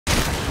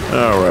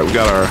All right, we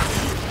got our.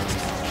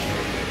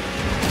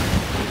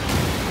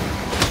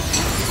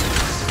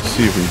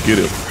 See if we can get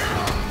it.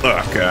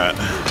 Oh God,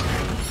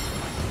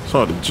 it's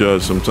hard to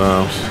judge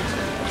sometimes.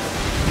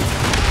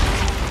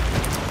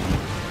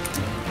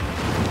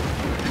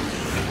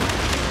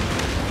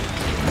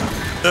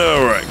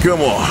 All right, come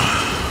on.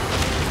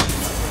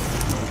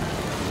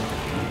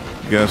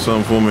 You got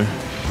something for me?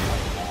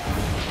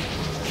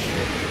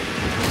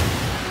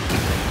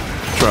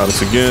 Try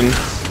this again.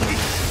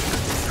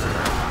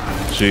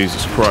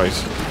 Jesus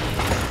Christ.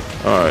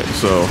 All right,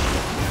 so.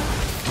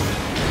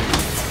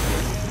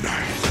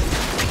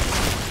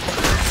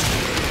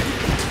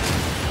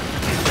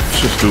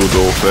 Just do it the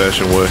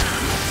old-fashioned way.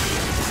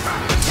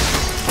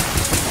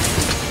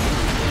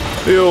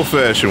 The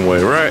old-fashioned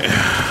way, right?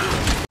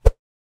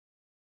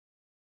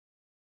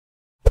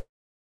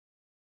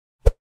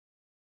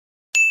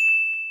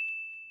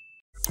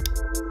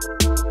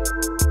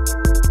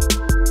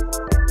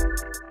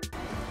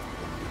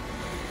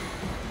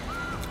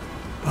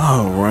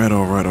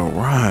 All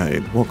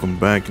right. Welcome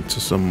back into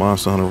some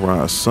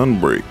MHR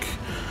Sunbreak.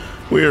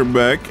 We are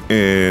back,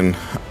 and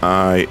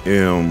I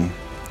am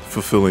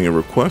fulfilling a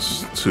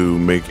request to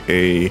make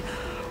a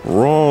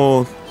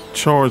raw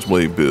charge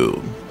blade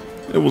build.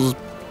 It was a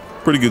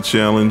pretty good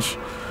challenge.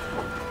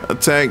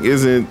 Attack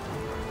isn't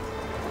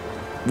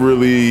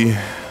really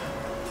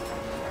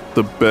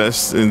the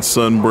best in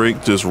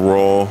Sunbreak, just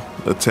raw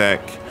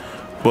attack,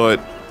 but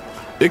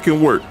it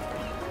can work,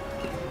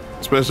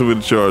 especially with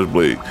the charge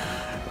blade.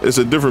 It's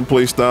a different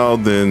play style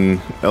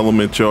than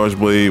element charge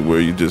blade where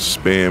you just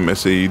spam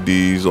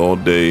SAEDs all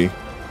day.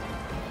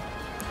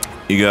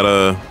 You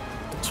gotta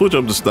switch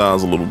up the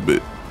styles a little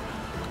bit.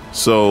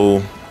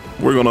 So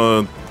we're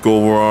gonna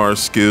go over our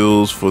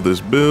skills for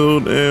this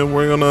build, and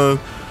we're gonna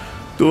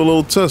do a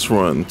little test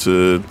run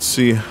to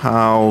see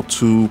how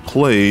to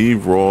play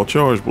raw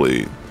charge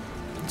blade.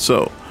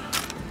 So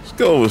let's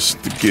go with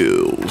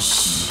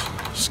skills.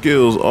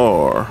 Skills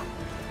are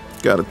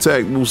got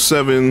attack boost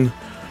 7,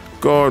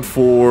 guard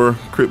 4,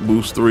 crit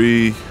boost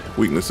 3,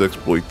 weakness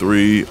exploit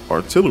 3,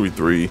 artillery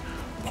 3,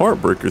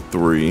 part breaker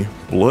 3,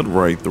 blood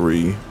right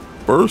 3,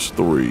 burst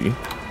 3,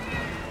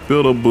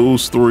 build up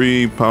boost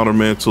 3, powder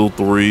mantle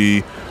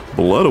 3,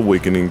 blood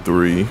awakening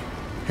 3,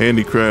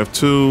 handicraft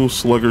 2,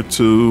 slugger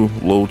 2,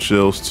 load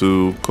shells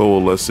 2,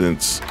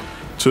 coalescence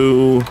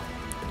 2.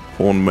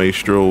 On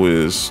maestro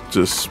is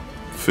just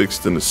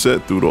fixed in the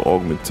set through the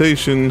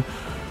augmentation.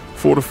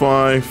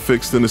 Fortify,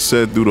 fixed in the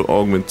set due to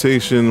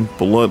augmentation.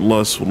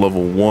 Bloodlust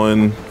level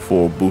 1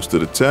 for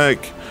boosted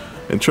attack.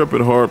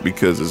 Intrepid Heart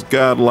because it's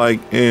godlike,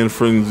 and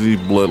Frenzy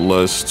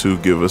Bloodlust to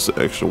give us an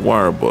extra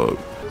wire bug.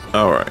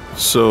 Alright,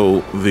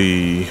 so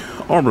the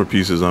armor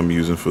pieces I'm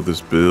using for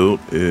this build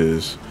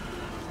is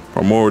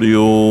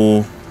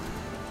Primordial,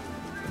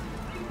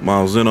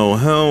 Malzeno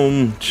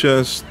helm,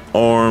 chest,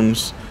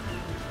 arms,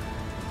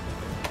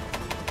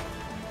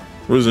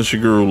 Risen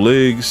Shiguru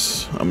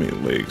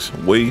legs,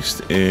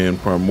 waist, and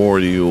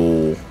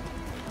primordial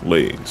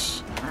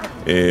legs.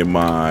 And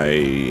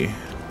my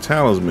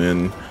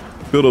talisman,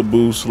 build up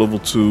boost level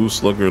 2,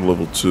 slugger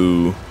level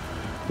 2,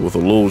 with a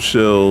load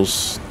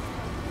shells,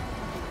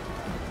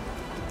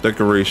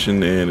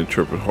 decoration, and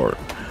intrepid heart.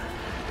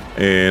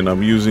 And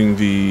I'm using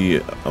the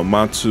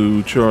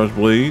Amatsu charge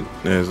blade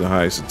as the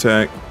highest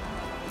attack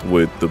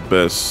with the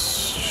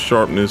best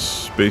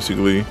sharpness,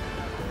 basically,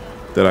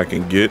 that I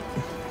can get.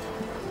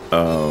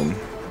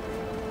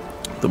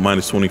 The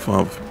minus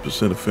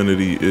 25%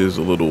 affinity is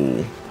a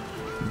little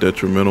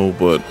detrimental,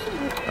 but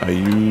I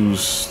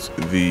used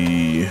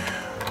the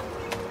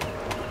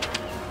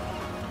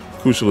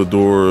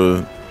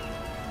Kushaladora,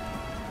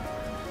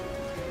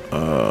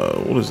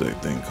 what is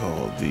that thing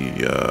called?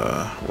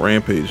 The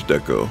Rampage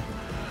Deco.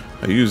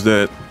 I use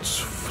that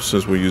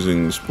since we're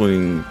using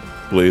Splitting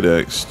Blade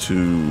Axe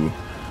to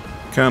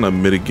kind of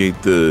mitigate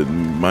the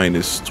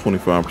minus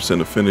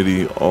 25%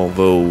 affinity,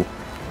 although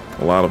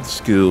a lot of the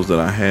skills that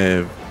I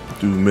have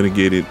do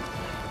mitigate it.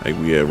 Like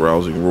we have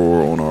Rousing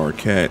Roar on our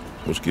cat,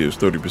 which gives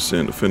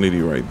 30%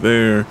 affinity right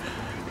there.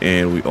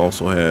 And we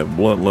also have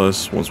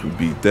Bloodlust. Once we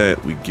beat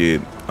that, we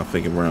get, I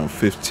think, around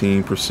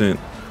 15%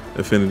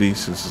 affinity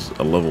since it's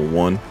a level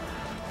 1.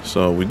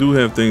 So we do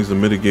have things to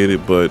mitigate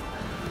it, but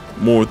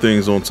more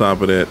things on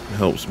top of that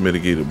helps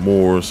mitigate it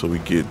more. So we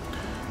get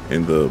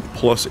in the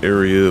plus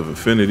area of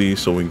affinity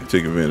so we can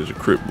take advantage of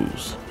crit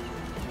boost.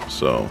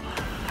 So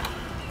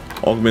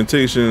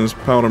augmentations,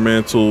 powder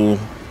mantle,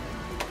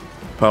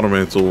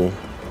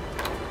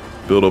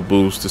 build up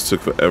boost. This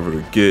took forever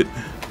to get.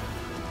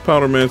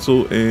 Powder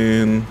mantle,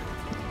 and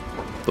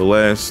the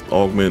last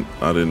augment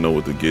I didn't know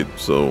what to get,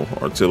 so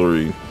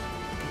artillery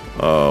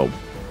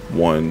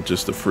 1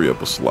 just to free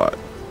up a slot.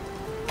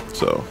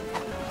 So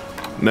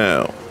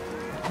now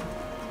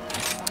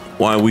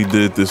why we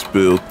did this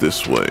build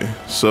this way.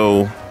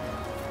 So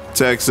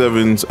attack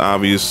 7's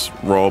obvious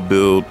raw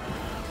build.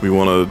 We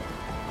want to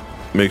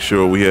make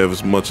sure we have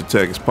as much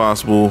attack as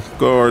possible.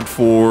 Guard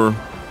 4,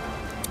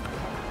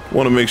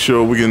 want to make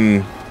sure we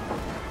can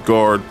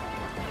guard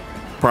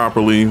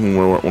properly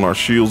when our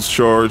shields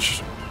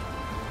charge.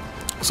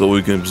 so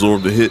we can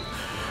absorb the hit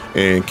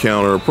and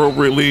counter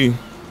appropriately.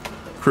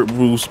 Crit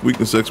boost,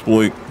 weakness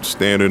exploit,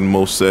 standard in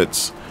most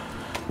sets.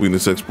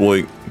 Weakness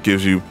exploit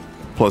gives you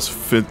plus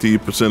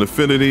 50%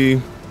 affinity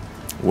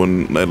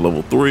when at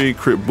level 3.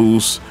 Crit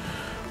boost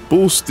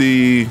boosts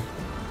the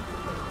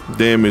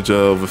damage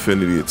of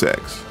affinity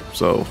attacks.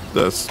 So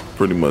that's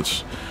pretty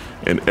much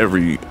in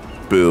every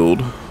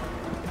build,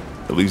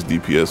 at least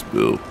DPS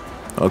build.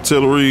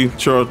 Artillery,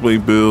 charge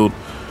blade build,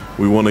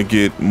 we want to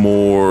get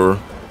more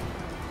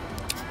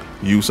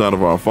use out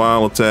of our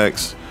file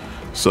attacks.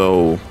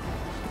 So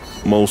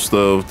most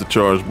of the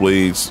charge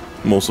blades,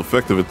 most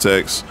effective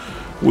attacks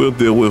will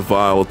deal with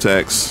vile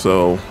attacks,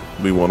 so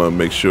we want to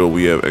make sure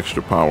we have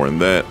extra power in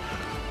that.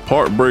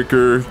 Part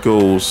breaker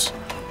goes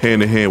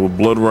hand in hand with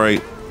blood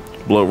right.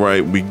 Blood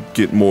right, we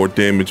get more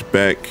damage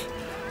back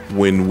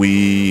when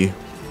we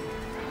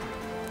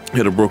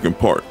hit a broken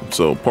part,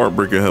 so part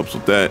breaker helps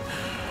with that.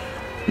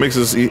 Make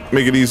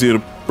it easier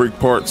to break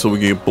parts, so we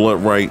get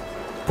blood right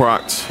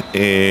procced,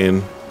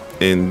 and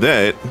in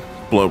that,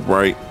 blood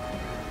right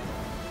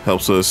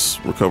helps us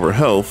recover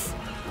health,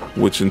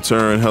 which in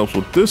turn helps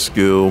with this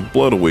skill,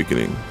 blood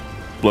awakening.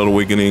 Blood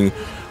awakening,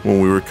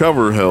 when we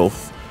recover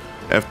health,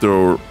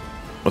 after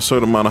a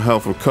certain amount of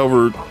health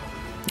recovered,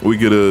 we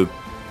get a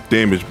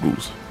damage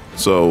boost.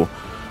 So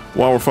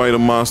while we're fighting a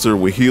monster,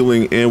 we're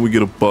healing, and we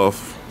get a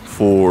buff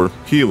for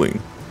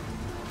healing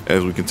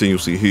as we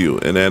continuously heal.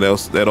 And that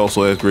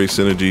also has great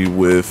synergy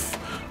with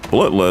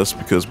bloodlust,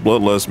 because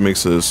bloodlust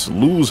makes us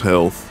lose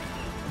health,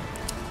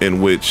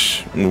 in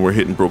which when we're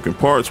hitting broken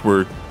parts,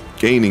 we're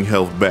gaining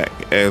health back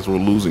as we're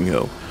losing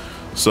health.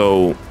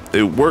 So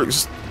it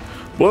works.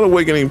 Blood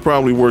awakening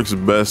probably works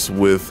best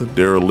with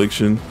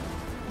dereliction,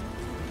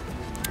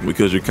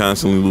 because you're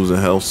constantly losing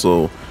health,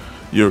 so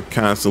you're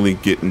constantly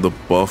getting the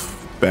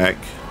buff back.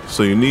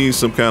 So you need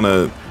some kind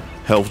of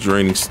health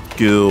draining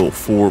skill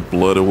for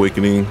blood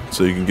awakening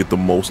so you can get the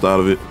most out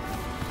of it,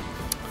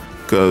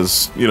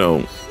 because you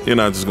know, you're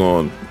not just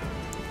going,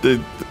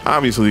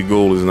 obviously the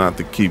goal is not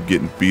to keep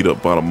getting beat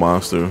up by the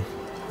monster,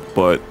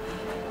 but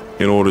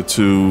in order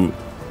to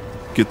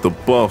get the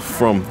buff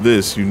from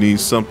this, you need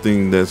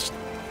something that's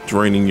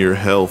draining your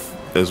health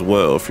as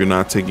well. If you're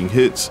not taking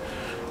hits,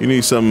 you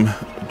need some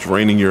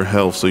draining your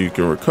health so you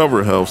can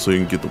recover health so you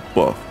can get the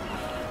buff.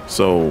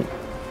 So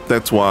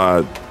that's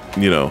why,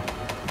 you know,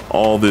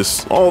 all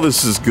this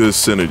is good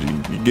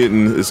synergy. You're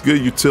getting, it's good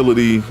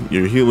utility,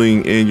 you're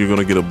healing, and you're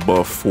gonna get a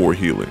buff for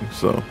healing.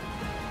 So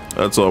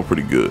that's all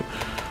pretty good.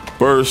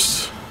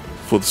 Burst,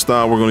 for the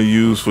style we're gonna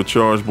use for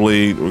charge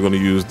blade, we're gonna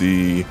use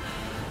the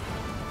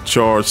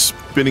charge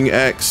spinning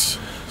axe.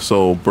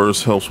 So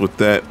burst helps with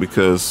that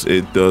because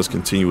it does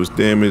continuous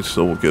damage,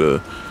 so we'll get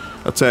a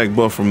attack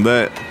buff from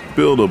that.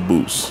 Build up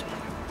boost,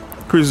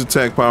 increase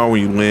attack power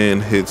when you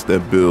land hits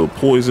that build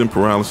poison,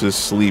 paralysis,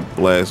 sleep,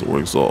 blast, or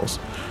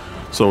exhaust.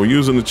 So we're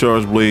using the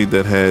charge blade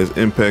that has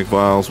impact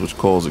vials, which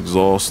cause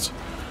exhaust.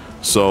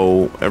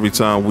 So every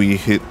time we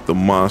hit the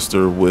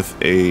monster with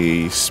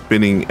a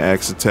spinning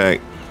axe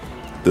attack,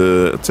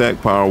 the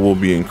attack power will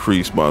be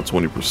increased by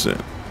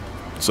 20%.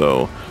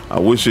 So I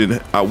wish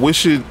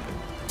it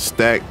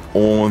stacked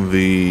on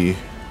the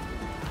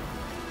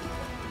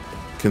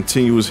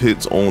continuous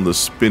hits on the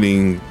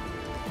spinning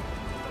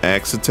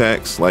axe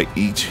attacks, like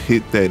each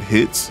hit that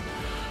hits,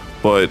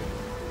 but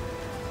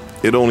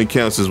it only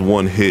counts as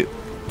one hit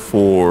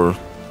for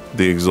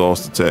the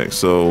exhaust attack.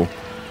 So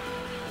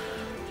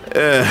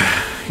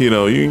you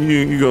know,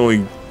 you can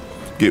only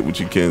get what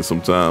you can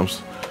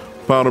sometimes.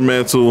 Powder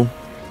mantle,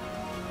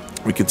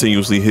 we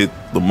continuously hit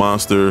the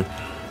monster,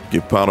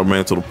 get powder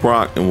mantle to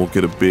proc, and we'll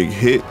get a big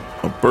hit,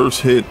 a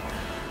burst hit.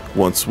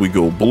 Once we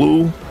go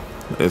blue,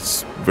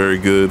 it's very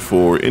good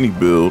for any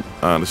build,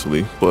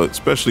 honestly, but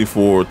especially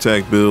for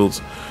attack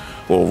builds,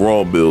 or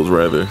raw builds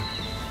rather,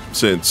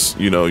 since,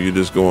 you know, you're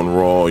just going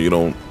raw, you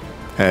don't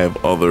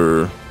have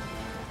other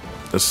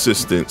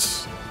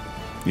assistance,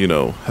 you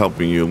know,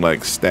 helping you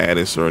like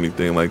status or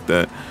anything like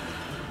that,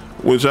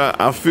 which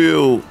I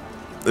feel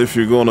if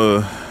you're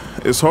gonna,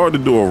 it's hard to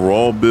do a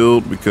raw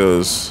build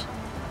because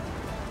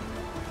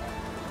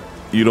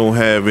you don't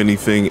have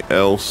anything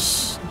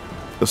else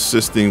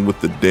assisting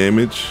with the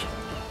damage.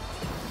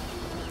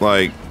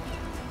 Like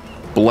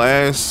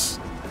blast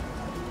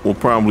will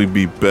probably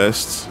be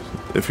best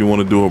if you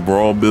want to do a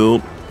brawl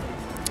build,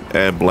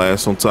 add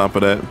blast on top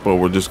of that, but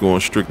we're just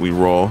going strictly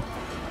raw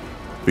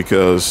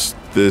because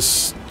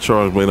this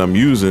charge blade I'm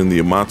using, the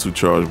Amatsu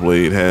charge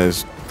blade,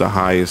 has the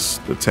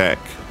highest attack.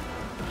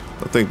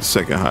 I think the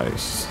second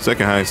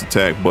highest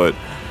attack, but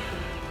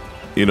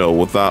you know,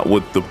 with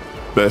the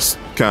best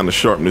kind of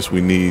sharpness we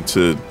need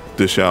to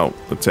dish out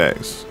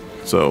attacks.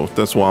 So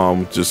that's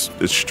why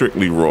it's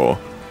strictly raw.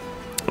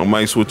 I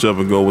might switch up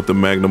and go with the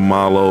Magnum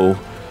Malo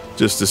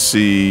just to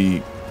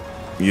see,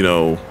 you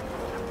know,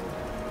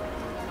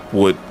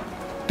 what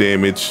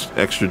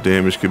extra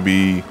damage could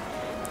be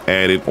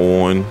added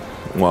on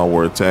while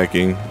we're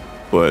attacking,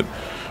 but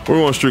we're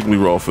going strictly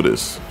raw for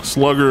this.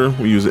 Slugger,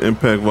 we use an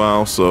impact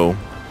vial, so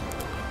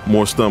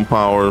more stun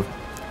power,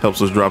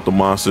 helps us drop the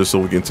monster so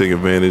we can take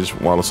advantage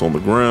while it's on the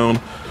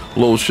ground.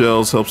 Low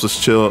shells helps us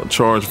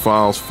charge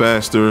files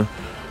faster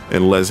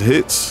and less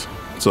hits,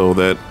 so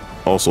that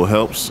also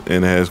helps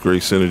and has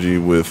great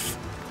synergy with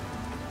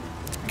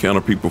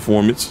counter peak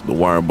performance, the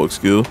wire bug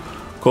skill.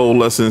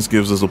 Coalescence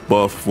gives us a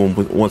buff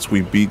once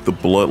we beat the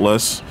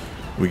Bloodlust.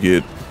 We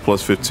get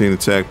plus 15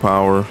 attack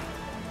power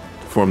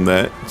from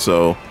that,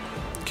 so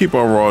keep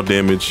our raw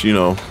damage, you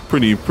know,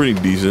 pretty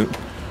decent.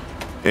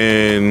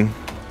 And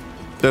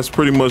that's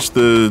pretty much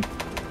the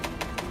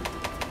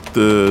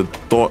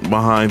thought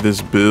behind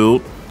this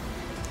build.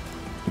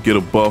 Get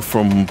a buff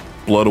from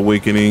Blood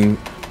Awakening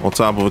on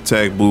top of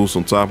attack boost,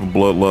 on top of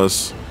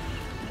Bloodlust,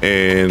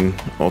 and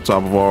on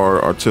top of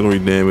our artillery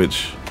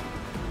damage.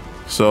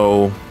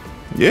 So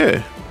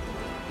yeah,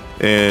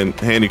 and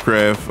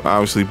handicraft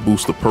obviously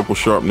boosts the purple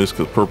sharpness,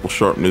 because purple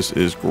sharpness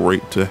is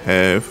great to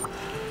have.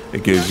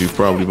 It gives you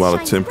probably about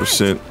a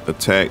 10%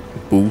 attack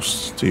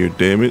boost to your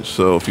damage.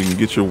 So if you can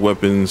get your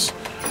weapons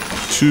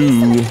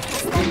to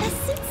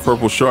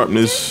purple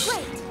sharpness,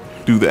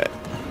 do that.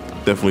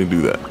 Definitely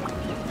do that.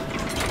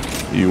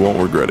 You won't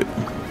regret it.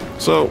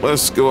 So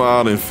let's go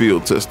out and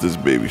field test this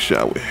baby,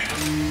 shall we?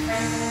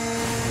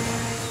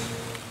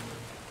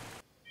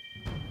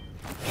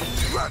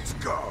 Let's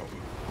go.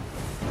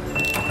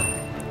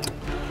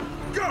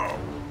 Go.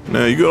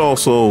 Now you could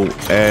also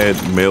add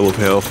Mail of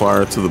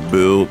Hellfire to the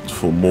build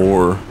for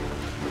more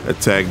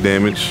attack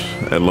damage.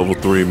 At level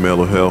 3,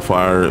 Mail of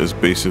Hellfire is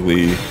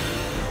basically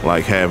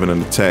like having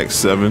an attack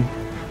 7.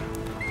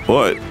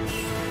 But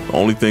the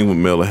only thing with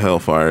Mail of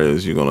Hellfire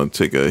is you're gonna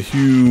take a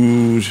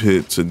huge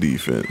hit to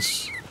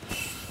defense.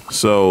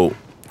 So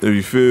if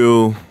you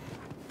feel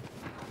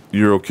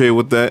you're okay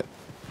with that,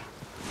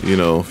 you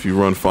know, if you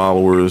run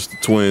followers, the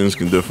twins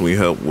can definitely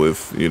help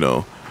with, you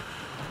know,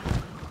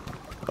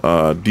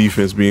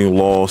 defense being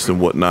lost and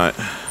whatnot,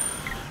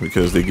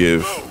 because they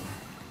give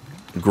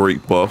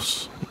great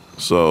buffs.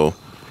 So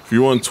if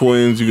you run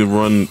twins, you can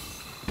run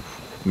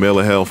Mail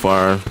of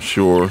Hellfire,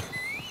 sure.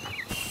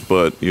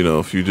 But, you know,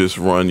 if you just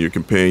run your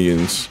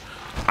companions,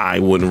 I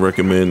wouldn't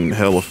recommend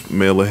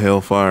Mail of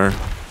Hellfire.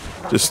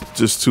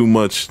 Just too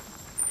much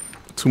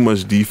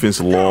defense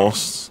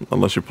lost,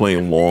 unless you're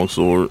playing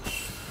longsword,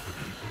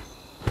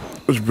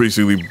 which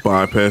basically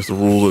bypass the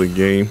rules of the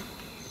game.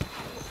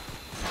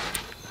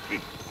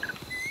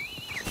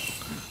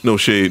 No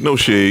shade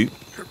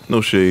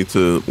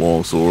to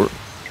longsword,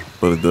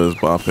 but it does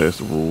bypass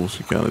the rules.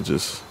 You kind of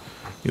just,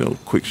 you know,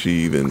 quick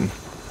sheath and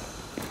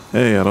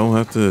hey, I don't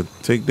have to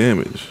take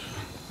damage,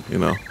 you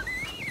know.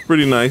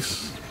 Pretty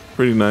nice.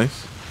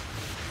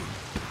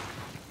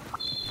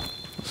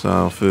 That's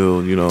how I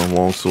feel, you know,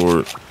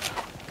 longsword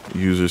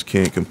users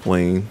can't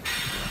complain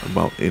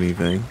about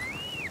anything.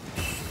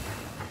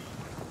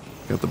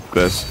 Got the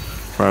best,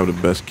 probably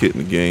the best kit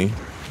in the game.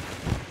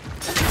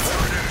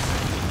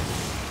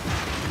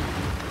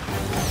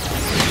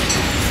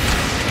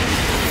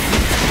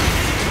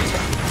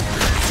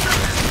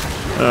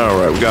 All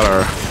right, we got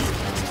our,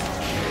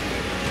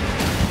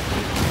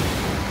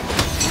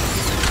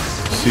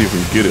 see if we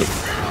can get it.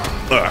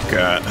 Oh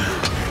God,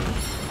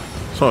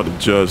 it's hard to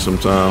judge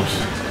sometimes.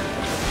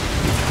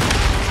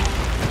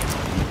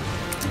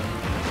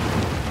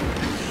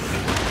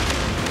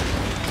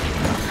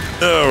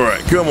 All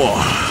right, come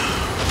on.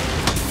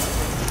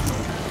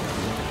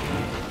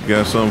 You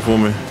got something for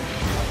me?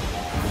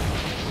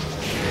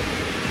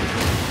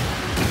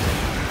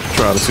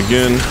 Try this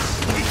again.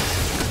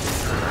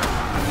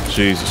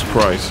 Jesus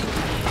Christ.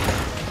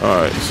 All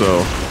right,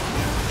 so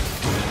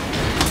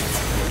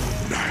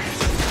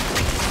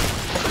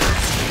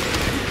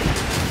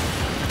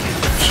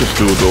just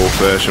do it the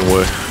old-fashioned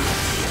way.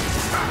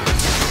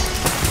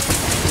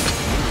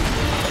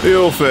 The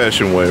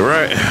old-fashioned way,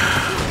 right?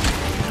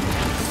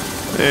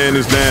 And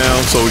it's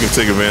down, so we can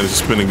take advantage of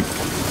spinning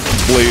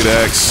blade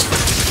axe.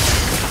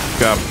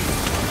 Got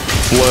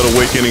Blood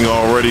Awakening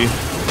already.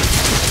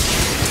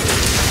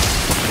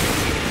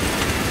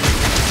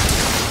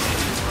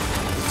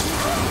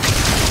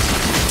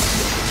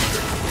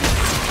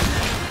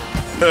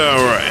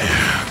 All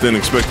right, didn't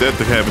expect that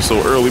to happen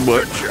so early,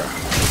 but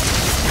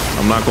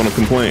I'm not going to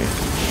complain.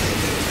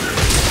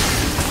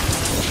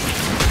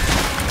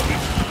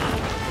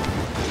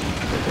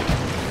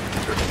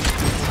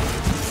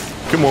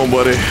 Come on,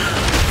 buddy.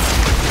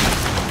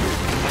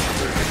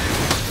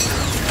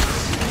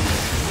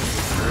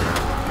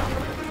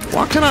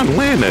 Why can't I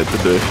land that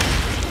today?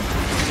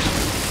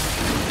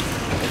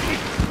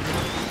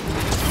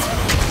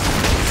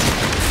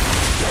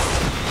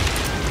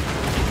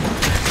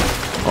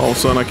 All of a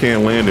sudden, I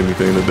can't land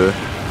anything today.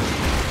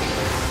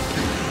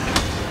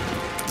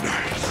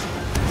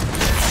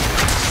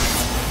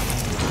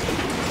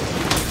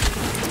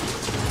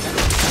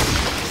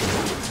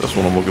 That's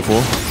what I'm looking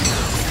for.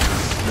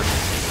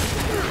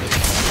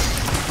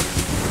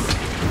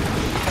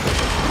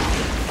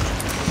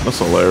 That's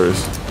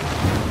hilarious.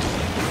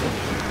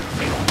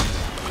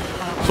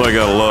 So I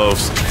gotta love.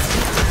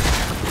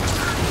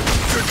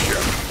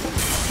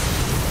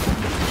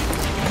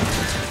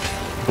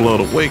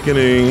 Blood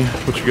Awakening.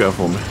 What you got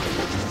for me?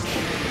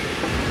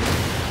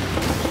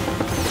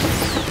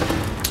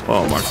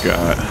 Oh my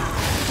god.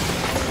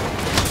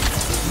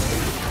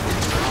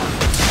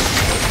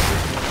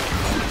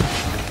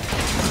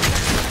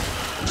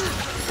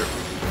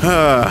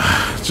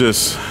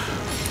 Just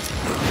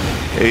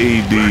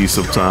AD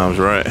sometimes,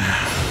 right?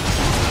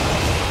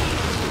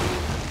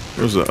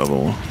 Where's the other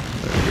one?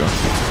 There you go.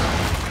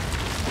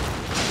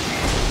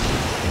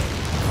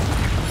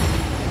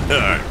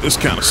 Alright, this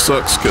kind of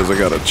sucks because I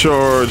got a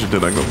charge, and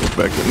then I go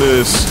back to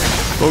this.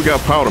 Oh, we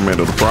got Powder Man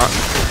to the proc.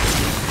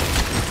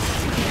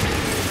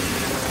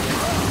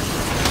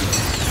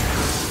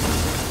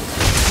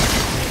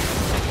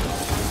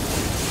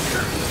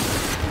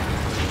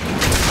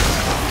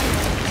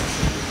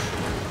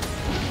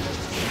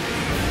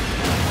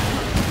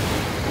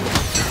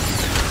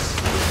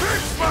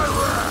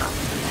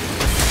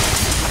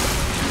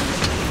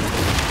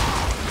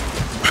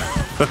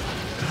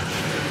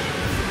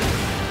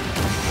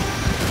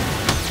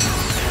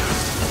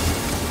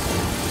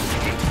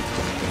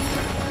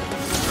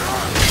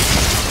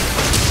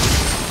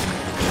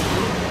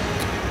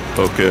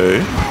 Okay.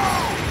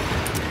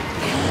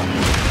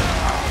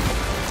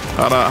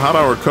 How'd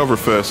I recover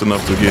fast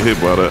enough to get hit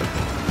by that?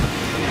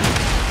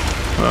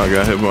 Oh, I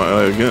got hit by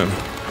that again.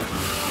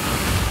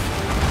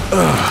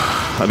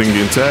 I didn't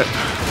get tapped.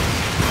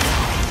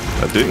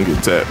 I didn't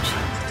get tapped.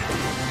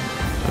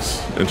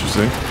 That's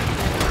interesting.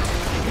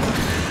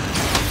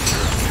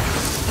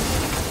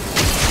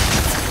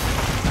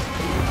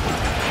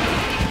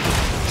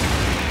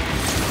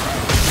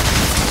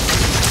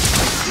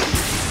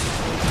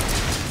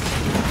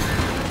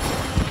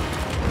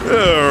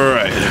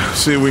 Alright,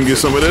 see if we can get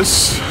some of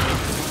this.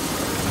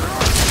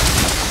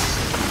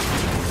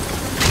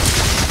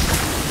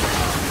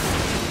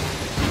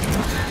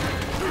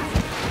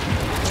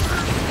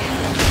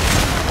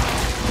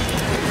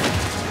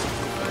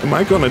 Am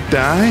I gonna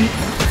die?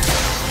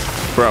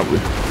 Probably.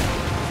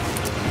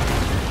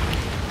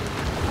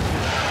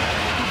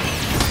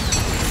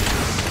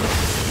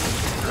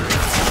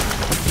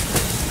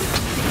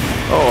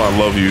 Oh, I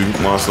love you,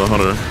 Monster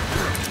Hunter.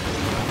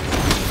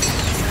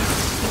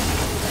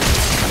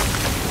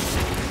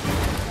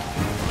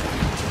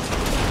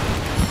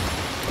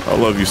 I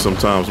love you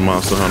sometimes,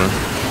 Monster Hunter.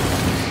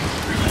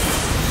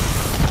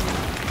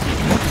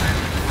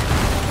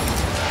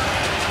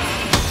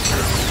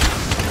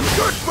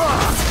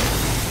 Goodbye.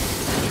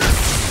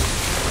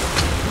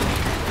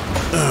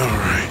 All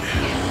right.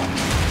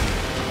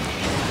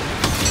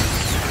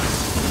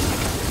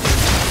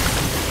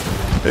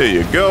 There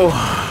you go.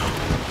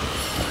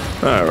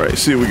 All right,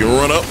 see if we can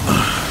run up.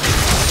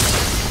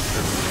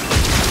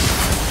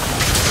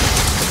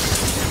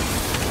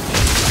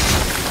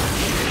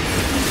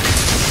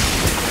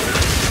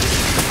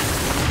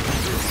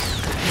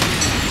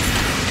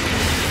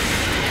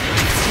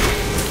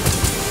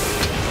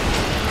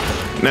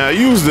 Now I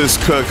use this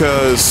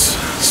because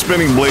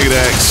spinning blade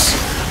axe,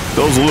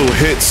 those little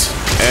hits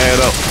add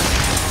up.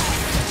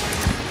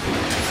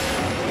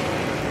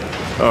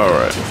 All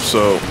right,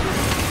 so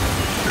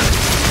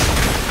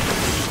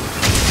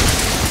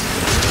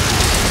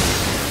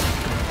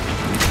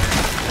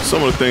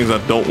some of the things I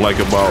don't like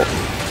about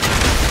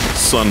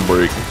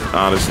Sunbreak,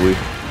 honestly,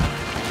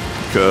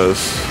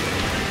 because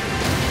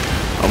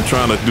I'm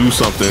trying to do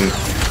something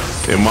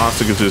and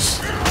monster can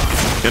just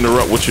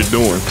interrupt what you're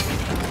doing.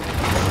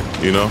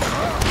 You know?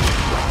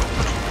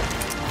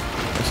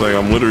 It's like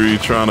I'm literally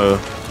trying to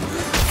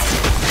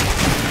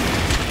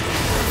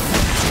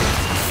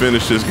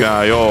finish this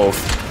guy off,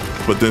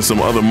 but then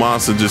some other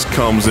monster just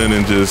comes in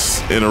and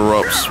just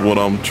interrupts what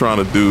I'm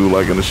trying to do,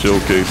 like in a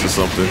showcase or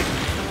something.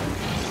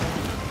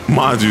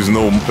 Mind you,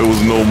 there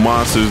was no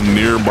monsters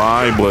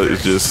nearby, but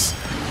it's just,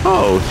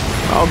 oh,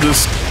 I'll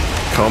just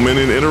come in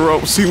and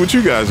interrupt, see what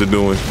you guys are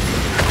doing.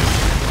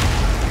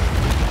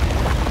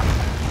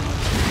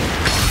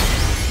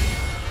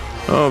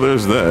 Oh,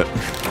 there's that.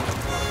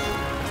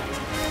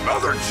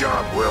 Another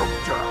job well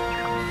done.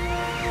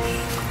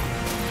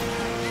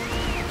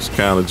 It's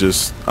kind of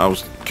just, I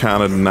was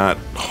kind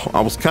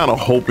of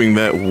hoping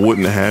that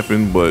wouldn't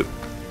happen, but,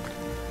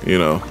 you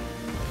know,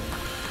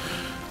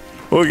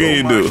 what can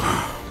you do?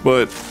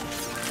 But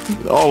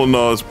all in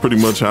all, it's pretty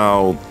much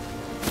how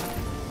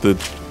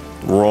the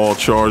raw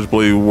charge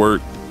blade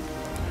worked.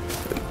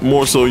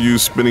 More so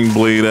use spinning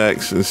blade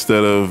axe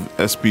instead of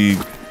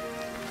SADs.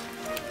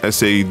 I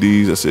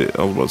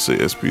was about to say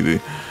SPD.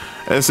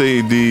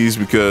 SADs,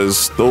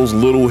 because those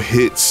little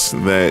hits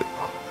that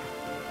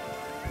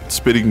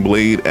spinning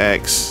blade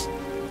axe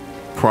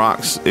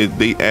procs,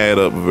 they add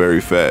up very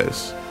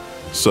fast.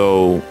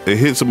 So it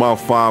hits about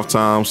 5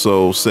 times.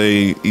 So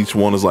say each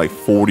one is like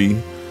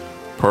 40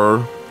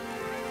 per.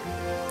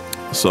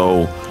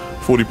 So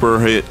 40 per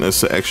hit,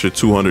 that's an extra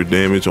 200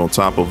 damage on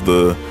top of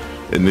the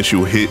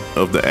initial hit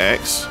of the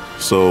axe.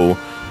 So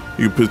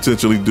you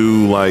potentially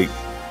do like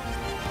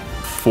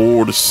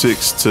 400 to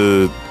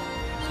 600 to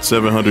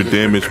 700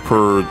 damage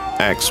per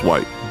axe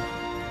swipe.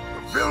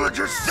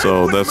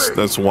 So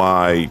that's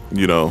why,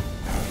 you know,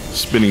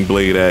 spinning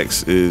blade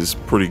axe is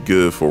pretty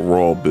good for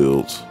raw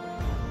builds.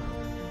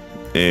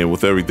 And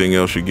with everything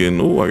else you're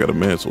getting, oh, I got a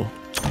mantle.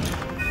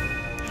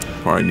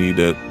 Probably need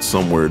that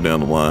somewhere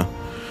down the line.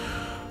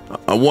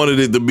 I wanted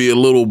it to be a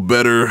little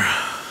better,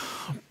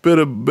 bit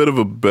of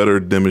a better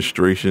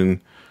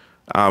demonstration.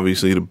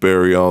 Obviously, the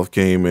bury off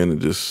came in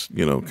and just,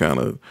 you know, kind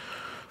of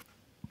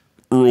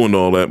ruined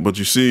all that. But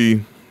you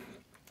see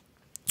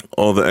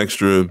all the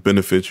extra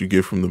benefits you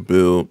get from the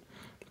build.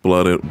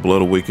 Blood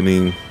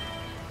awakening,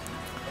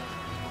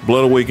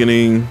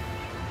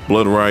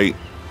 blood right,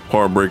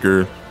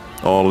 heartbreaker.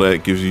 All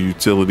that gives you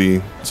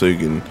utility, so you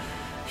can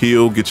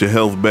heal, get your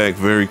health back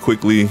very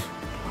quickly.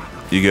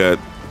 You got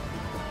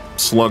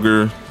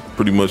Slugger,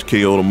 pretty much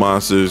KO the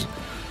monsters,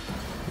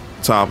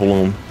 topple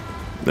them.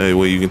 That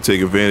way you can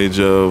take advantage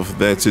of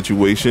that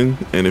situation.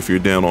 And if you're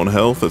down on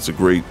health, that's a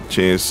great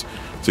chance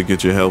to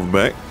get your health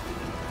back.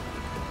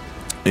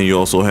 And you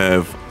also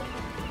have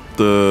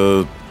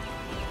the,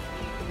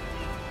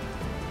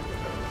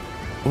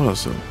 what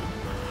else?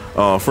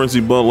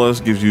 Frenzy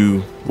Bloodlust gives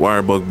you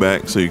Wirebug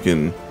back, so you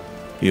can,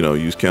 you know,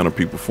 use counter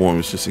peak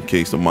performance just in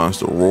case the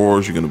monster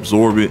roars. You can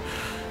absorb it,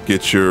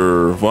 get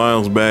your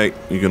vials back.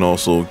 You can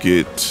also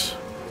get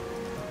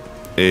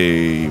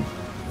a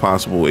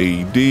possible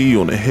AED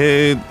on the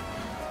head,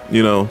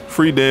 you know,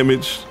 free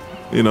damage,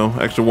 you know,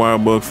 extra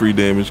Wirebug, free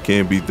damage,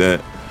 can't beat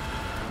that.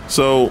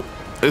 So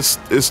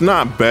it's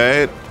not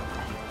bad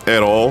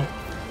at all.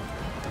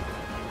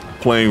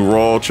 Playing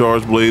raw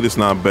Charge Blade, it's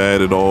not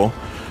bad at all.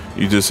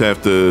 You just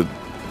have to,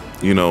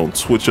 you know,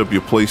 switch up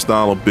your play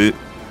style a bit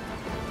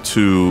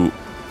to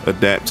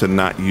adapt to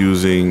not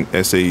using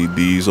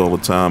SAEDs all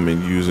the time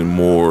and using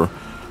more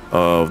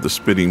of the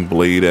spinning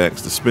blade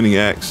axe, the spinning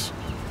axe,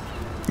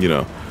 you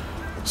know.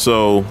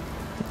 So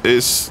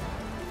it's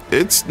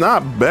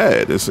not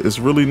bad. It's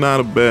really not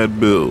a bad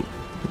build.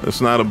 It's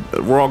not a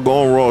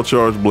going raw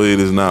Charge Blade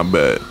is not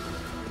bad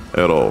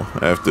at all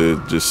after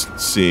just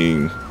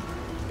seeing,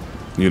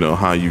 you know,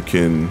 how you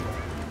can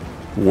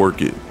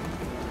work it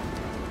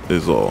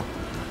is all.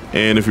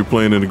 And if you're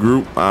playing in a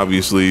group,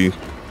 obviously,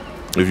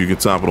 if you can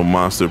topple a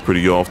monster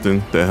pretty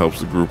often, that helps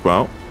the group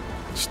out.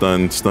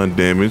 Stun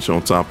damage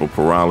on top of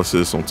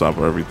paralysis, on top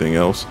of everything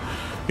else.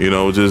 You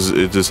know, it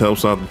just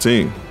helps out the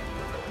team.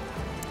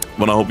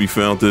 But I hope you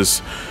found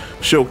this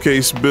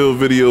showcase build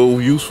video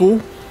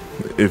useful.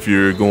 If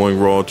you're going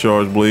raw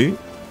Charge Blade,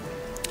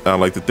 I'd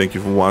like to thank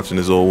you for watching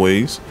as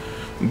always.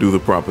 Do the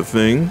proper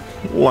thing.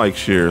 Like,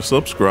 share,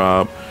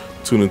 subscribe.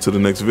 Tune into the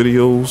next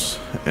videos,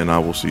 and I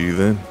will see you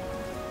then.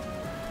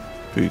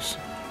 Peace.